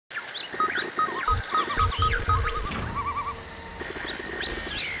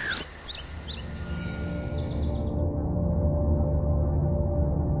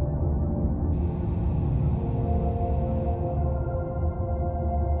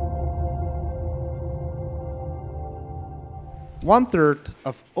1/3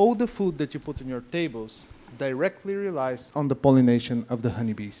 of all the food that you put on your tables directly relies on the pollination of the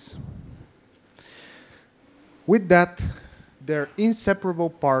honeybees. With that, they're inseparable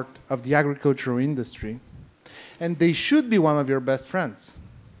part of the agricultural industry, and they should be one of your best friends.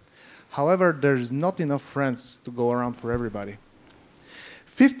 However, there's not enough friends to go around for everybody.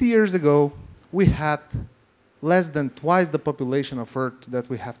 50 years ago, we had less than twice the population of Earth that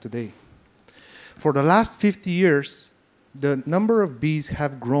we have today. For the last 50 years, the number of bees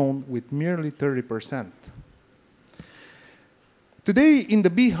have grown with merely 30%. Today, in the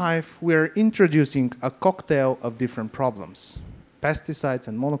beehive, we are introducing a cocktail of different problems. Pesticides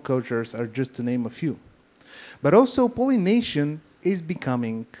and monocultures are just to name a few. But also, pollination is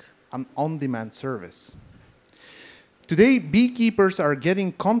becoming an on-demand service. Today, beekeepers are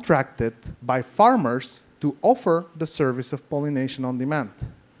getting contracted by farmers to offer the service of pollination on demand.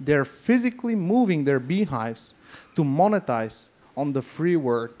 They're physically moving their beehives to monetize on the free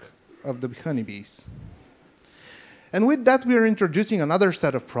work of the honeybees. And with that, we are introducing another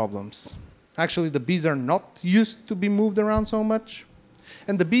set of problems. Actually, the bees are not used to be moved around so much,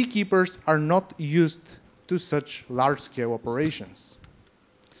 and the beekeepers are not used to such large-scale operations.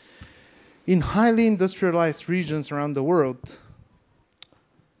 In highly industrialized regions around the world,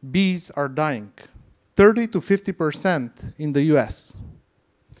 bees are dying, 30 to 50% in the US.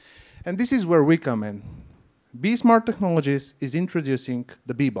 And this is where we come in. Bee Smart Technologies is introducing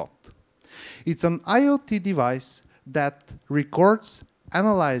the Beebot. It's an IoT device that records,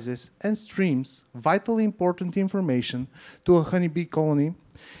 analyzes, and streams vitally important information to a honeybee colony.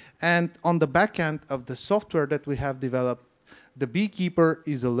 And on the back end of the software that we have developed, the beekeeper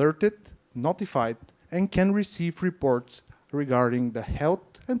is alerted, notified, and can receive reports regarding the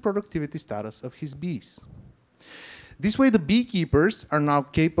health and productivity status of his bees. This way, the beekeepers are now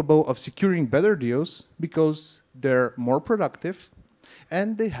capable of securing better deals because they're more productive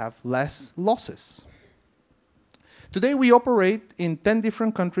and they have less losses. Today, we operate in 10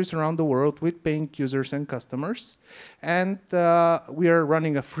 different countries around the world with paying users and customers, and we are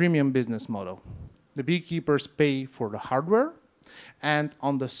running a freemium business model. The beekeepers pay for the hardware, and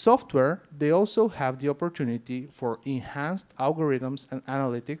on the software, they also have the opportunity for enhanced algorithms and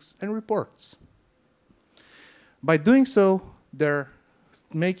analytics and reports. By doing so, they're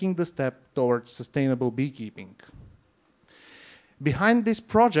making the step towards sustainable beekeeping. Behind this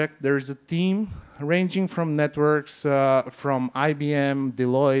project, there is a team ranging from networks from IBM,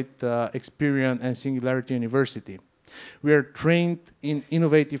 Deloitte, Experian, and Singularity University. We are trained in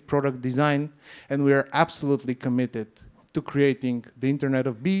innovative product design, and we are absolutely committed to creating the Internet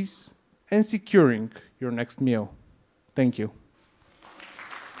of Bees and securing your next meal. Thank you.